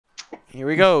Here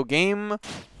we go. Game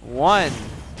 1.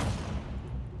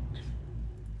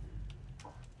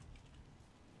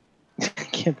 I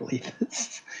can't believe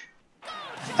this.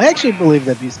 I actually believe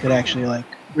that Beast could actually like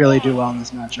really do well in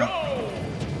this matchup.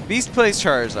 Beast plays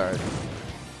Charizard.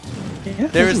 Yeah,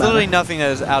 There is literally nothing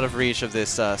that is out of reach of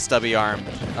this stubby-armed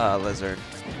lizard.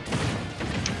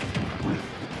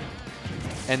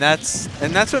 And that's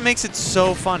what makes it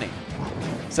so funny.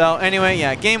 So anyway,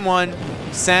 yeah, game 1,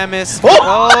 Samus.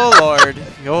 Oh Lord,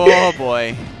 oh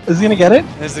boy. Is he gonna get it?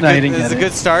 This is a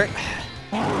good start.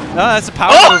 Oh, that's a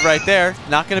power move right there.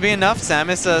 Not gonna be enough.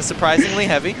 Samus surprisingly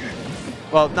heavy.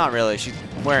 Well, not really. She's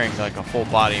wearing like a full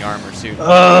body armor suit.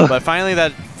 But finally,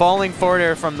 that falling forward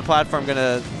air from the platform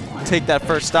gonna take that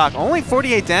first stock. Only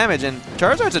 48 damage, and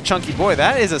Charizard's a chunky boy.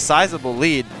 That is a sizable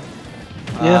lead.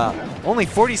 Yeah. Only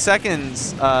 40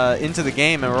 seconds into the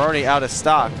game, and we're already out of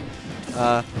stock.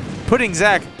 Putting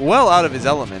Zach well out of his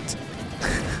element.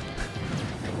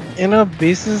 You know,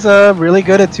 Beast is really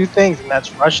good at two things, and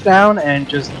that's rush down and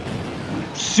just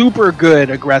super good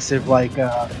aggressive like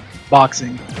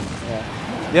boxing.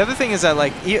 Yeah. The other thing is that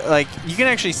like you can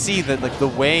actually see that like the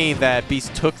way that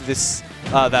Beast took this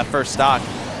that first stock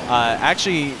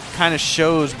actually kind of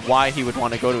shows why he would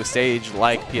want to go to a stage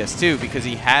like PS2, because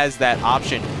he has that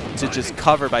option to just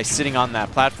cover by sitting on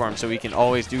that platform, so he can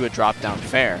always do a drop down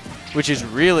fair, which is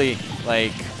really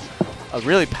like a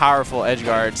really powerful edge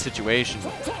guard situation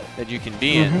that you can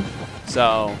be in.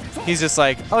 So he's just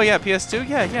like, oh yeah, PS2,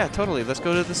 yeah, totally. Let's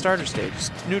go to the starter stage.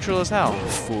 It's neutral as hell,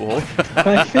 fool.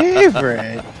 My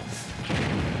favorite.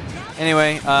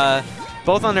 Anyway,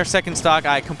 both on their second stock.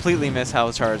 I completely miss how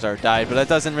Charizard died, but that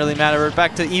doesn't really matter. We're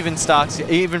back to even stocks,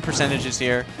 even percentages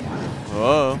here.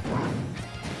 Whoa.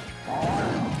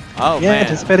 Oh, yeah, man.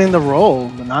 anticipating the roll,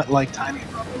 but not like timing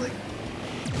properly.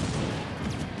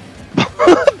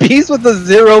 Beast with a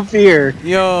zero fear.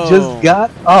 Yo. Just got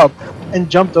up and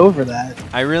jumped over that.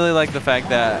 I really like the fact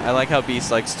that I like how Beast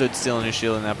like stood still in his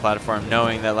shield in that platform,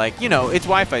 knowing that like, you know, it's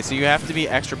Wi-Fi, so you have to be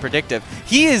extra predictive.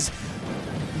 He is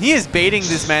baiting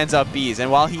this man's up Bs, and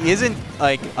while he isn't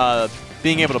like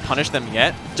being able to punish them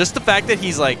yet, just the fact that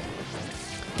he's like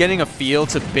getting a feel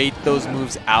to bait those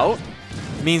moves out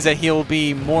means that he'll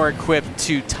be more equipped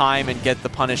to time and get the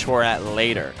punish for it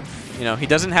later. You know, he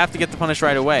doesn't have to get the punish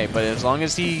right away, but as long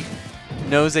as he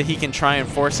knows that he can try and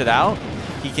force it out,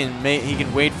 he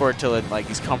can wait for it till it like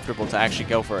he's comfortable to actually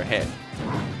go for a hit.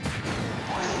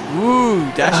 Ooh,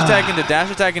 dash attack into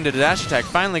dash attack into dash attack.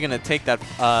 Finally gonna take that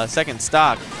second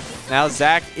stock. Now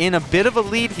Zach in a bit of a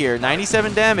lead here,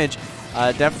 97 damage.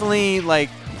 Definitely like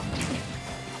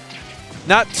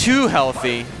not too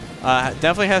healthy.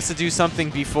 Definitely has to do something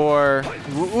before.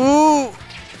 Ooh!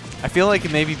 I feel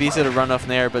like maybe Beast had a run off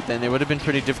there, but then it would have been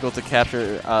pretty difficult to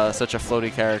capture such a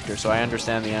floaty character, so I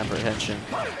understand the apprehension.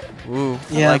 Ooh,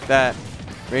 yeah. I like that.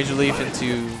 Rage Relief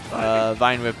into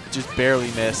Vine Whip, just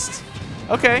barely missed.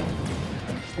 Okay.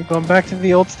 We're going back to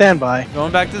the old standby.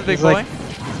 Going back to the big boy.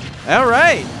 All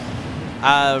right.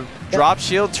 Drop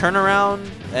shield, turnaround,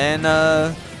 and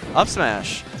up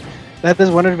smash. That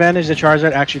is one advantage that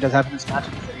Charizard actually does have in this match,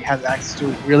 is that he has access to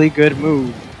a really good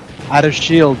move out of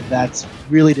shield that's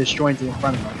really disjointed in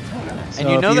front of him. So and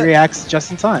you know he reacts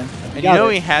just in time. And you know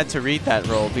he had to read that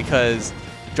roll, because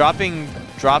dropping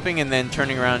and then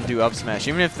turning around and do up smash,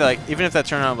 even if that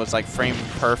turnaround was like frame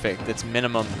perfect, it's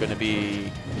minimum going to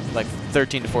be like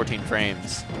 13 to 14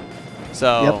 frames.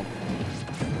 So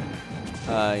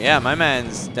yeah, my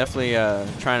man's definitely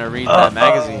trying to read that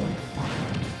magazine.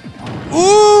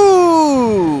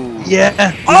 Ooh!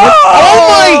 Yeah. Oh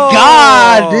my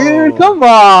god, dude! Come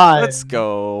on! Let's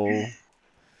go.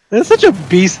 That's such a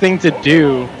Beast thing to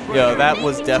do. Yo, that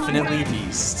was definitely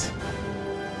Beast.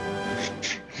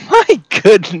 My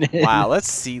goodness. Wow,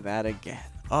 let's see that again.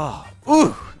 Oh,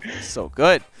 ooh, so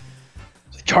good.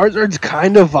 Charizard's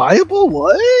kind of viable?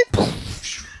 What?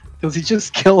 Does he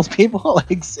just kill people at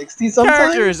like 60 sometimes?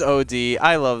 Character is OD.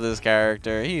 I love this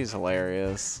character. He's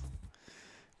hilarious.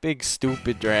 Big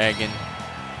stupid dragon.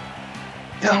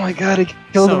 Oh my god, he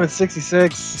killed him at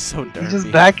 66. So dirty. He just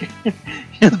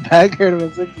backhaired him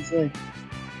at 66.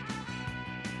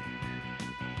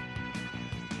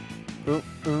 Ooh,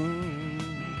 ooh.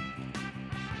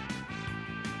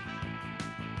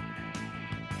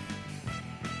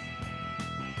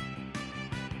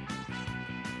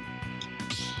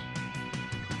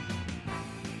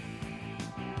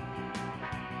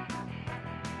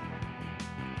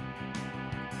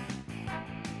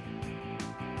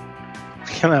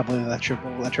 I cannot believe that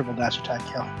triple dash attack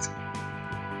killed.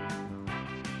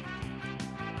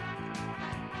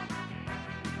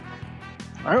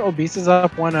 Alright, well, Beast is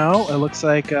up 1-0. It looks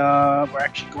like we're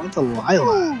actually going to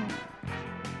Lila.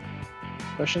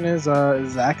 Question is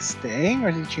Zach staying or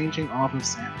is he changing off of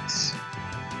Samus?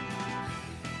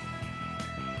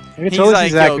 He's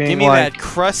like, yo, give me that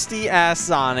crusty ass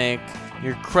Sonic.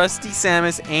 Your crusty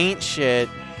Samus ain't shit.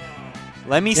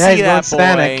 Let me see that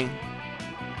boy.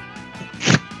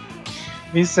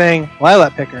 He's saying,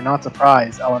 Lilac Picker, not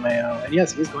surprise, LMAO. And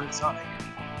yes, he's going to Sonic.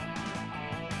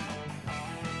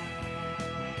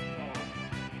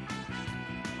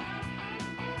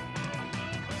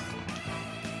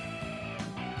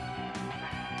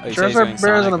 Charizard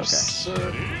bears an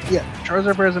absurd. Yeah,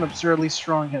 Charizard bears an absurdly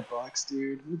strong hitbox,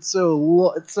 dude. It's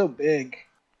so big.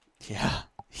 Yeah,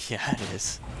 yeah, it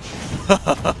is.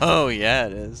 Oh yeah,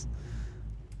 it is.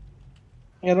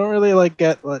 Yeah, I don't really like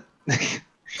get what.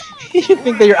 You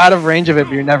think that you're out of range of it,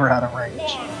 but you're never out of range.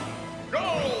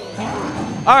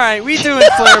 All right, we doing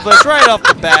Flare Blitz right off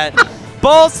the bat.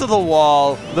 Balls to the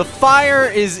wall. The fire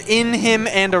is in him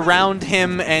and around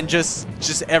him and just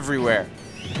everywhere.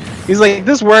 He's like,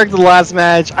 this worked the last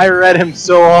match. I read him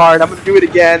so hard. I'm going to do it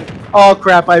again. Oh,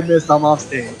 crap, I missed. I'm off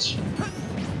stage.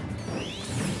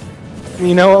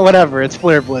 You know what? Whatever. It's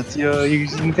Flare Blitz. You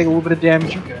can take a little bit of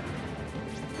damage. You're good.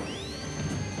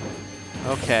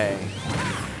 Okay.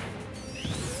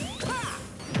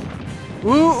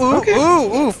 Ooh, okay.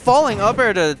 Ooh. Falling up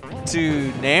air to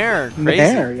Nair. Crazy.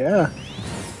 Nair, yeah.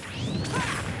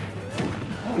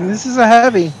 This is a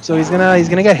heavy, so he's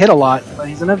gonna get hit a lot, but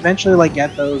he's gonna eventually like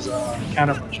get those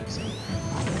counter punches,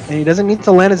 and he doesn't need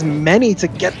to land as many to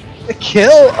get the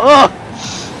kill. Oh,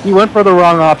 he went for the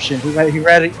wrong option. He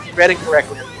read it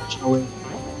correctly, unfortunately,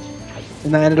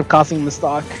 and that ended up costing him the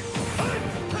stock.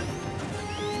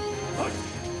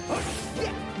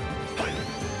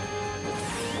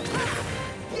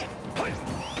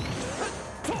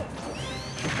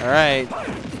 All right.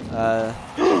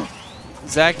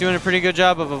 Zach doing a pretty good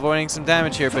job of avoiding some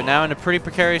damage here, but now in a pretty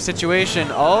precarious situation.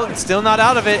 Oh, still not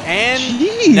out of it,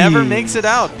 and never makes it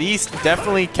out. Beast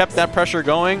definitely kept that pressure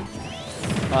going.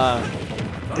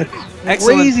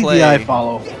 Excellent play. DI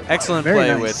follow. Excellent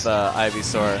play with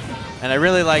Ivysaur. And I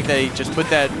really like that he just put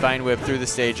that Vine Whip through the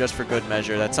stage just for good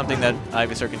measure. That's something that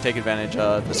Ivysaur can take advantage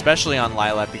of, especially on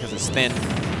Lilac because it's thin.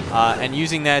 And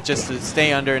using that just to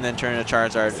stay under and then turn into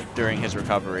Charizard during his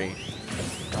recovery.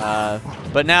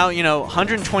 But now, you know,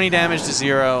 120 damage to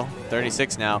 0,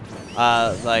 36 now.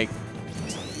 Like,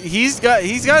 he's got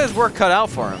his work cut out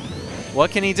for him.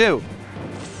 What can he do?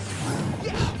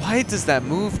 Why does that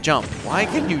move jump? Why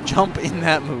can you jump in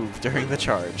that move during the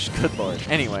charge? Good lord.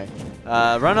 Anyway,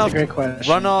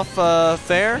 runoff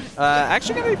fair.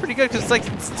 Actually gonna be pretty good because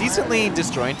it's decently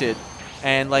disjointed,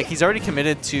 and like he's already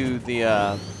committed to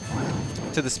the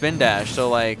spin dash. So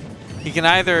like he can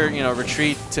either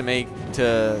retreat to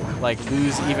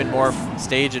lose even more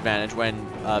stage advantage when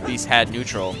Beast had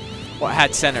neutral, or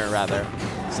had center rather.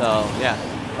 So yeah.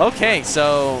 Okay,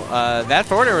 so that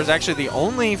forward air was actually the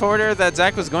only forward air that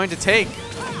Zach was going to take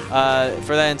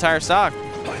for that entire stock.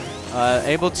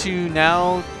 Able to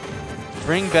now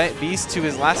bring Beast to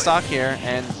his last stock here,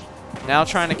 and now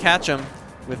trying to catch him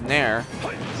with Nair.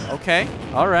 Okay,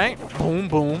 all right. Boom,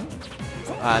 boom.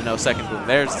 No, second boom.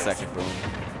 There's the second boom.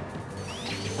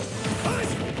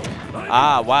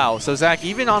 Ah, wow. So Zach,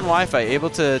 even on Wi-Fi, able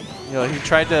to, he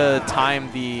tried to time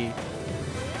the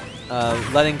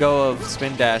letting go of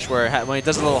spin dash, where when he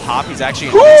does a little hop, he's actually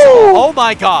invincible. Oh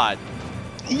my god!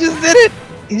 He just did it!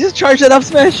 He just charged that up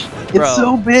smash. It's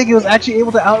so big, he was actually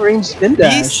able to outrange spin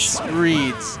dash. These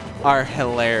reads are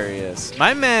hilarious.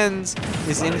 My man's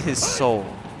is in his soul.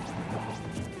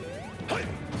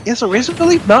 Yeah, so Razor's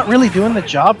really not really doing the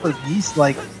job for Beast.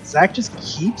 Like, Zach just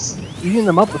keeps eating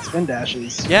them up with spin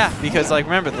dashes. Yeah, because like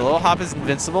remember, the little hop is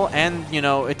invincible, and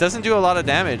it doesn't do a lot of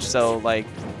damage. So like,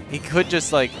 he could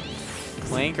just like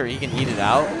clink, or he can eat it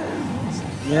out.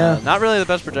 Yeah. Not really the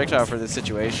best projectile for this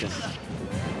situation.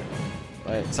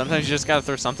 But sometimes you just gotta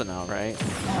throw something out, right?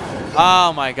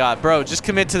 Oh my god, bro, just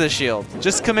commit to the shield.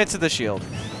 Just commit to the shield.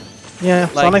 Yeah,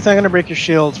 Sonic's not gonna break your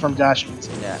shields from dashing.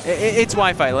 Yeah, it's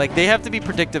Wi-Fi. Like, they have to be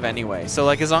predictive anyway. So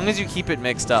like, as long as you keep it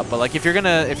mixed up. But like, if you're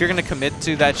gonna commit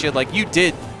to that shield, like you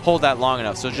did hold that long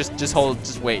enough. So just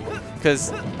wait,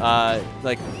 because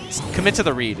like commit to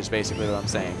the read is basically what I'm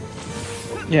saying.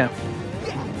 Yeah.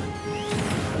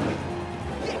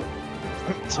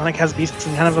 Sonic has Beast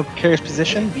in kind of a precarious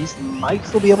position. Beast might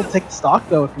still be able to take the stock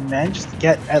though if he manages to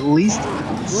get at least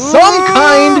some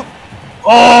kind.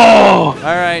 Oh! All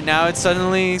right, now it's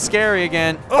suddenly scary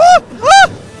again. Oh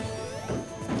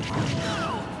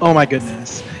my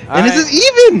goodness! And this is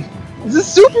even. This is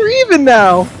super even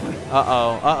now.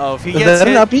 Uh-oh. If he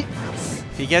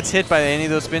gets hit by any of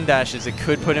those spin dashes, it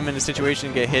could put him in a situation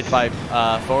to get hit by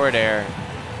forward air.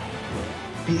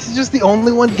 Beast is just the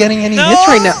only one getting any No! hits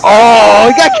right now. Oh,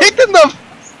 he got kicked in the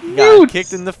Got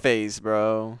kicked in the face,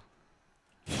 bro.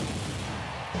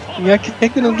 He got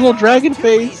kicked in his little dragon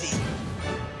face.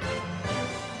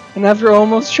 And after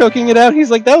almost choking it out,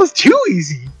 he's like, that was too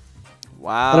easy.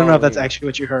 Wow. I don't know if that's actually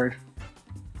what you heard.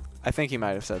 I think he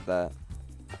might have said that.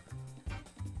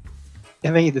 I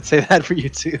think he did say that for you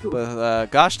too. But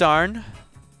gosh darn.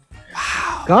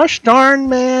 Wow. Gosh darn,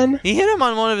 man. He hit him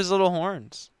on one of his little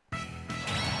horns.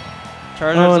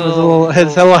 Charizard's his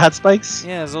little head spikes?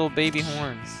 Yeah, his little baby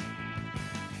horns.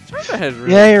 Charizard had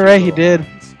really yeah, you're right, he little did.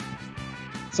 horns.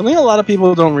 Something a lot of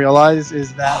people don't realize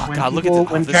is that when God, people, look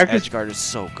at when this characters... edge guard is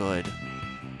so good.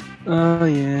 Oh,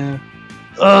 yeah.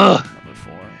 Ugh. Number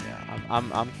 4. Yeah,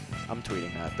 I'm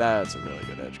tweeting that. That's a really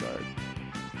good edge guard.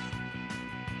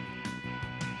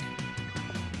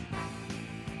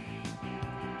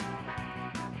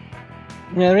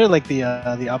 Yeah, I really like the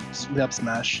up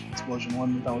smash explosion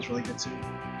one. That was really good too.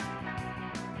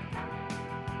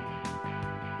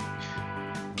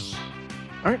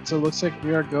 Alright, so it looks like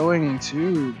we are going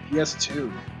to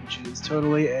PS2, which is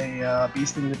totally a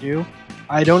beast thing to do.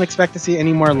 I don't expect to see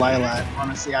any more Lilat,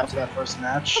 honestly, after that first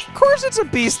match. Of course it's a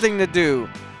beast thing to do.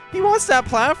 He wants that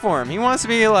platform. He wants to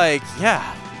be like,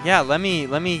 yeah, let me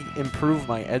improve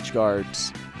my edge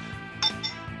guards.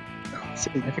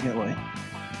 Significantly.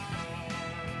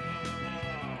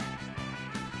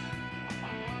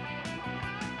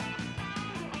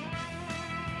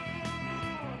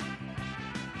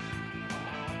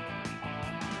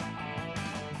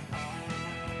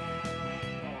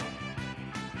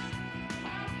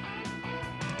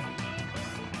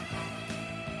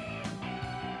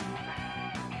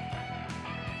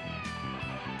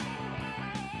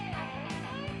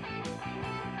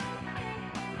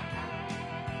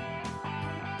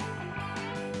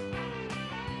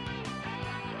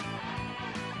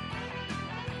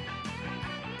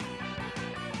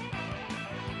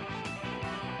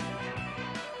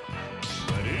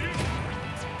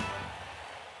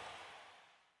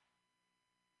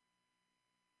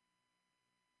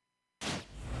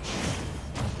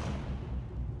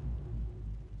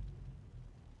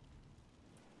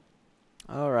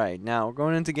 Alright, now we're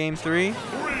going into game 3. 3,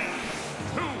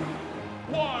 2,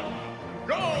 1,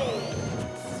 go!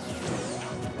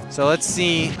 So let's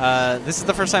see. This is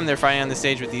the first time they're fighting on the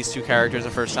stage with these two characters. The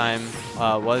first time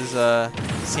was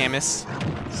Samus.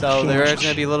 So there is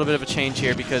going to be a little bit of a change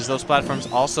here because those platforms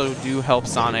also do help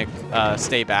Sonic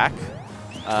stay back.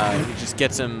 It just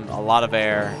gets him a lot of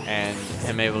air and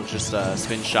him able to just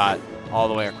spin shot all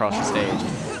the way across the stage.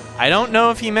 I don't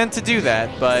know if he meant to do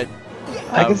that, but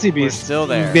I can see Beast still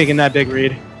there. Big in that big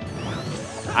read.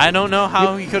 I don't know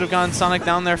how he could have gotten Sonic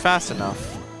down there fast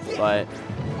enough, but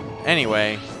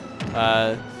anyway,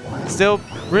 still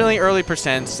really early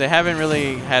percents. They haven't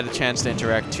really had a chance to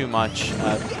interact too much,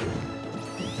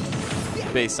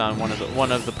 based on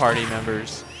one of the party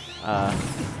members'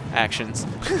 actions.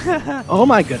 Oh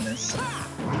my goodness.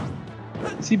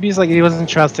 See, Beast like he wasn't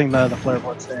trusting the flare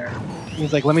blitz there.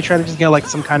 He's like, let me try to just get like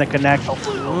some kind of connect.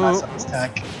 Hopefully, we'll mess up his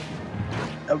tech.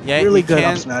 Yeah, really good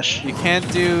up smash. You can't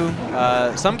do.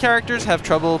 Some characters have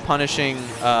trouble punishing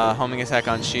homing attack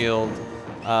on shield,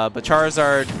 but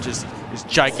Charizard just his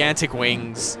gigantic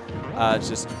wings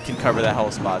just can cover that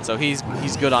whole spot. So he's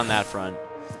good on that front,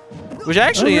 which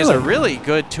actually is a really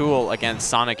good tool against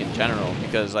Sonic in general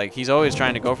because like he's always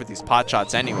trying to go for these pot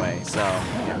shots anyway. So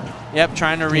yep,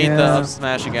 trying to read the up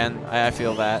smash again. I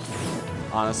feel that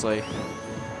honestly.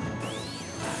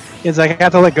 It's like I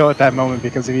had to let go at that moment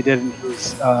because if he didn't,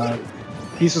 Beast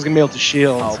was gonna be able to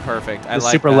shield. Oh, perfect! I the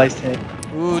like super that. laced hit.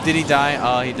 Ooh, did he die?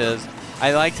 Oh, he does.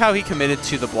 I liked how he committed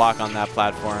to the block on that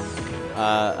platform.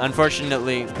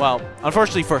 Unfortunately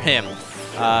for him,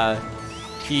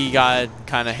 he got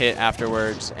kind of hit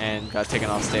afterwards and got taken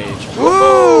off stage.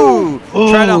 Ooh!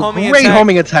 Try to great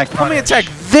homing attack. Homing attack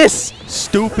this,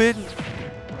 stupid!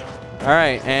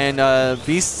 Alright, and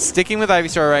Beast sticking with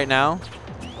Ivysaur right now.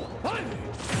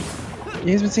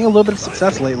 He's been seeing a little bit of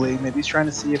success lately. Maybe he's trying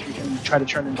to see if he can try to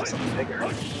turn into something bigger.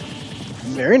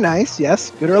 Very nice, yes.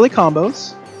 Good early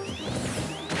combos.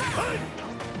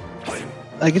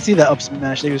 I can see that up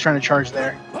smash that he was trying to charge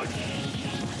there.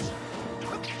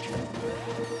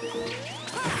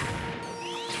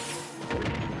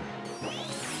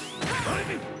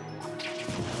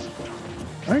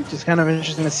 Alright, just kind of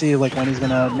interesting to see like when he's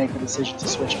gonna make the decision to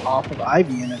switch off of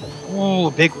Ivy and then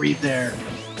ooh, big read there.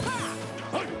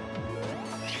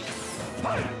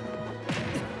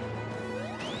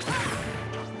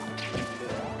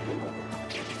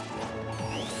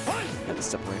 Had to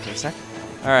step away for a sec.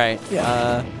 Alright.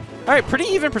 Yeah. All right, pretty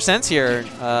even percents here.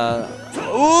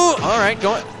 Ooh, all right,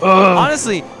 going.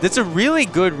 Honestly, that's a really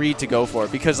good read to go for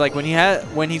because like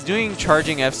when he's doing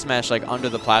charging F smash like under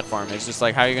the platform, it's just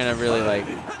like how you're gonna really like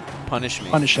punish me.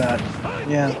 Punish that.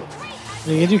 Yeah.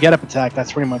 You do get up attack.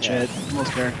 That's pretty much it.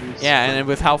 Most characters. Yeah, and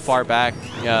with how far back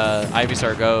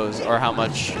Ivysaur goes, or how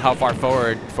far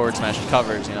forward smash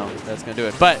covers, you know, that's gonna do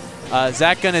it. But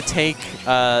Zach gonna take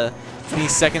the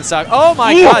second stock. Oh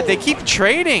my God, they keep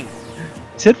trading.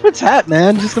 Tit for tat,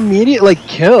 man. Just immediate like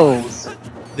kills.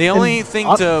 The only thing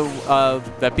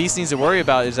that Beast needs to worry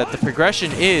about is that the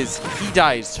progression is he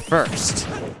dies first.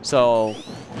 So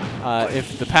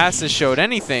if the passes showed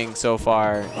anything so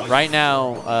far, right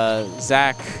now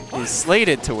Zach is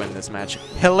slated to win this match.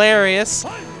 Hilarious.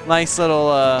 Nice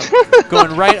little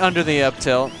going right under the up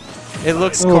tilt. It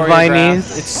looks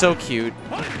choreographed. It's so cute.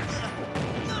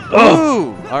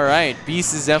 Ooh! All right.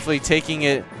 Beast is definitely taking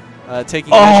it. Taking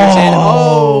measures in.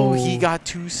 Oh, he got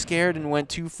too scared and went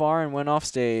too far and went off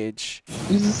stage.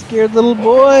 He's a scared little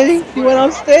boy. He went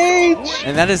off stage.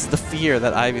 And that is the fear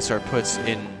that Ivysaur puts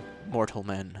in mortal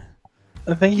men.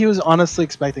 I think he was honestly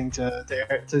expecting to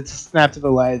snap to the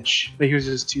ledge, but he was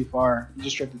just too far. He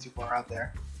just drifted too far out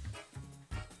there.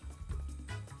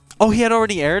 Oh, he had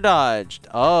already air dodged.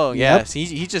 Oh, yes.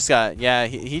 He just got, yeah,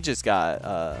 he just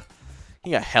got,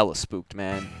 he got hella spooked,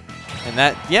 man. And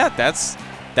that, yeah,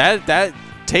 that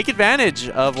take advantage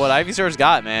of what Ivysaur's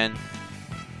got, man.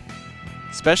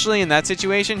 Especially in that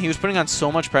situation, he was putting on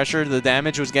so much pressure. The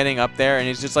damage was getting up there, and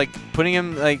he's just like putting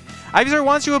him like Ivysaur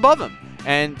wants you above him,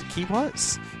 and he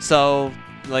was. So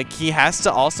like he has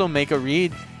to also make a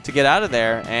read to get out of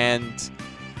there, and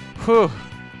whew,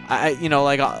 you know,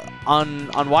 like on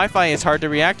Wi-Fi, it's hard to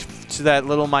react to that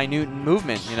little minute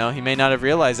movement. You know, he may not have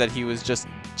realized that he was just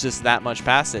that much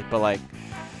past it, but like,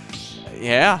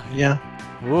 yeah.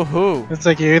 Woohoo! It's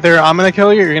like either I'm gonna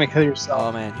kill you or you're gonna kill yourself.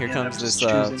 Oh man, here comes this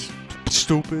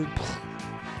stupid.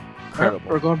 Incredible.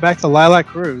 We're going back to Lilac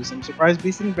Cruise. I'm surprised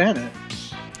Beast didn't ban it.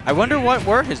 I wonder what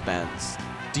were his bans.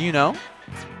 Do you know?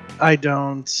 I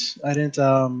don't. I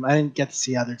didn't get to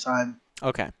see either time.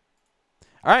 Okay.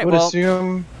 All right. I would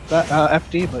assume that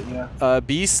FD, but yeah.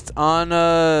 Beast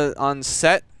on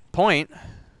set point.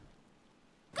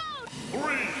 3,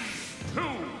 2,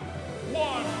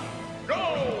 1, go!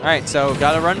 All right, so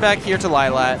got to run back here to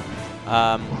Lilat.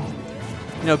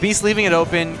 You know, Beast leaving it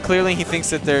open. Clearly, he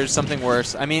thinks that there's something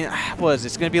worse. I mean, what is it?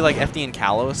 It's going to be like FD and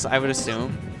Kalos, I would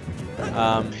assume.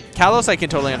 Kalos, I can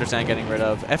totally understand getting rid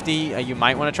of. FD, you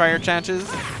might want to try your chances,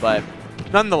 but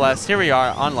nonetheless, here we are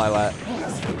on Lilat.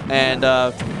 And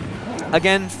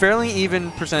again, fairly even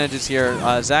percentages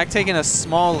here. Zach taking a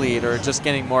small lead or just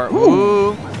getting more.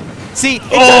 Ooh. See,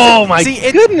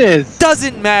 it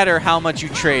doesn't matter how much you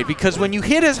trade, because when you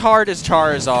hit as hard as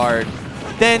Charizard,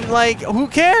 then, like, who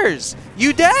cares?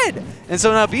 You dead! And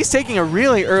so now Beast taking a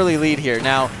really early lead here.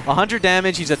 Now, 100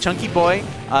 damage. He's a chunky boy.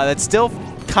 That's still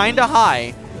kind of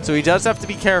high, so he does have to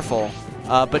be careful.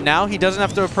 But now he doesn't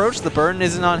have to approach. The burden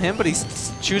isn't on him, but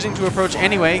he's choosing to approach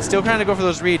anyway. Still trying to go for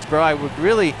those reads, bro. I would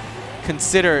really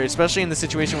consider, especially in the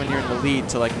situation when you're in the lead,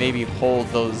 to, like, maybe hold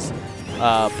those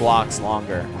blocks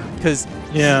longer. Because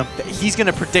he's going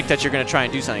to predict that you're going to try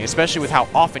and do something, especially with how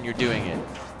often you're doing it.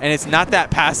 And it's not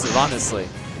that passive, honestly.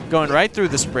 Going right through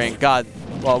the spring. God,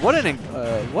 well, what an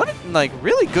like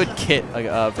really good kit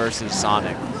versus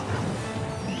Sonic.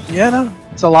 Yeah, no.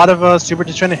 It's a lot of super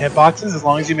determined hitboxes. As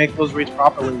long as you make those reads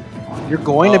properly, you're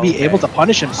going to be able to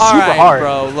punish him super hard.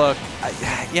 Bro, look,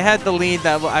 you had the lead.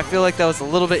 That I feel like that was a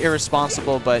little bit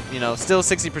irresponsible, but you know, still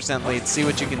 60% lead. See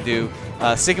what you can do.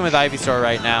 Sticking with Ivysaur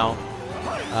right now.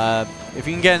 If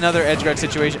you can get another edge guard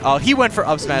situation. Oh, he went for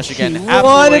up smash again.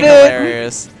 Absolutely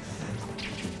hilarious.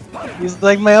 He's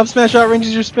like, my up smash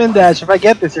outranges your spin dash. If I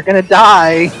get this, you're gonna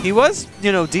die. He was,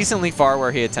 you know, decently far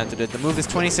where he attempted it. The move is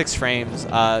 26 frames,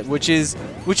 which is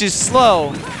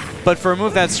slow, but for a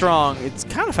move that strong, it's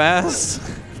kind of fast.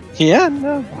 Yeah,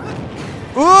 no.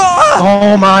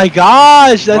 Oh my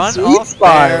gosh, that's sweet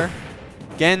spot. There.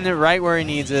 Getting it right where he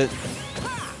needs it.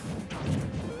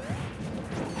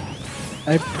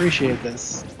 I appreciate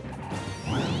this.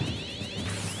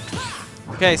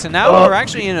 Okay, so now we're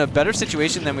actually in a better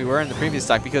situation than we were in the previous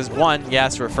stock because, one,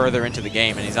 yes, we're further into the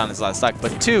game and he's on his last stock,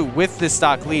 but two, with this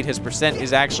stock lead, his percent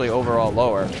is actually overall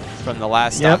lower from the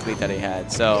last stock lead that he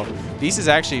had. So Beast is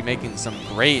actually making some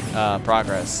great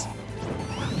progress.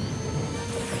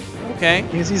 Okay.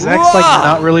 Zach's like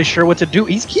not really sure what to do.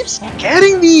 He keeps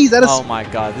getting these. That is. Oh my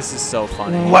God, this is so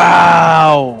funny.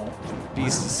 Wow.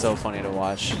 Beast is so funny to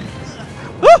watch.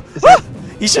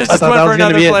 He should have just went for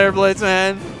another Flare Blitz,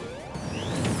 man.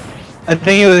 I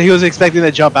think he was expecting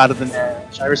to jump out of the net.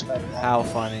 much. I respect that. How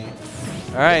funny.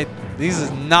 All right, this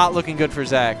is not looking good for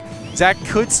Zach. Zach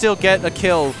could still get a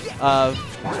kill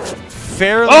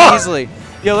fairly easily.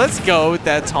 Yo, let's go with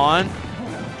that taunt.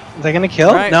 Is that gonna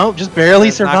kill? Right. No, just barely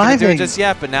Not gonna do surviving. it just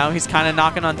yet, but now he's kind of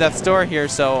knocking on death's door here.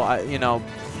 So you know,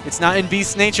 it's not in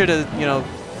Beast's nature to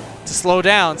to slow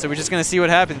down. So we're just gonna see what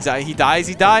happens. He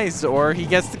dies, or he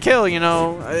gets the kill. You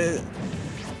know.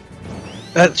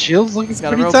 That shield's looking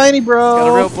pretty real, tiny, bro. He's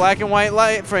got a real black and white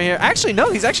light for here. Actually,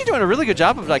 no, he's actually doing a really good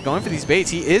job of like going for these baits.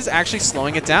 He is actually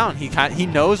slowing it down. He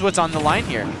knows what's on the line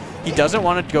here. He doesn't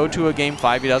want to go to a game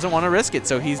 5. He doesn't want to risk it.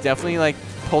 So he's definitely like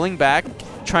pulling back,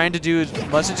 trying to do as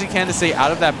much as he can to stay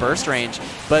out of that burst range.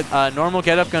 But normal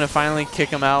getup going to finally kick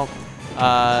him out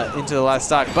into the last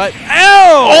stock. But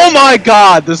ow! Oh my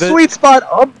God, the sweet spot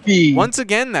up B. Once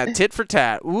again, that tit for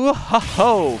tat. Ooh ho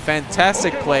ho!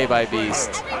 Fantastic play by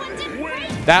Beast.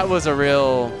 That was a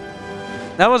real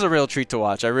treat to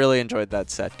watch. I really enjoyed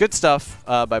that set. Good stuff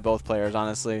by both players,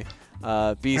 honestly.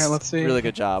 Beast, let's see. really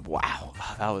good job. Wow,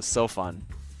 that was so fun.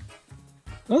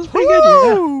 That was pretty good,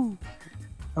 yeah.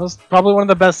 That was probably one of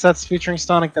the best sets featuring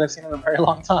Sonic that I've seen in a very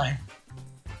long time.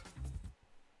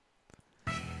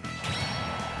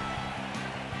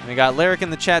 We got Lyric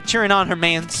in the chat cheering on her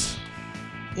mans.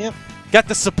 Yep. Got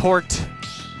the support.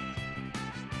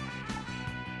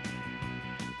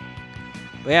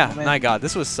 But yeah, my God,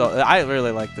 this was so. I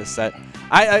really like this set.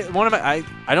 I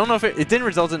don't know if it didn't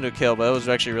result into a kill, but it was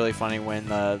actually really funny when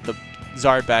the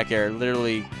Zard back air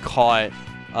literally caught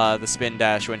the spin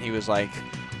dash when he was like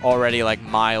already like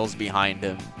miles behind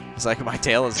him. It's like, my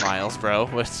tail is miles, bro.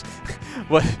 What?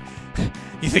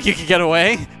 You think you could get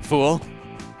away, fool?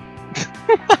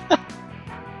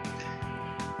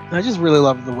 I just really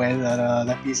loved the way that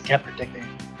that Beast kept predicting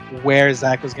where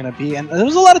Zach was gonna be, and there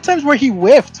was a lot of times where he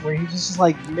whiffed, where he just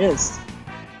like missed,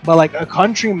 but like a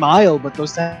country mile. But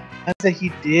those times that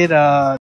he did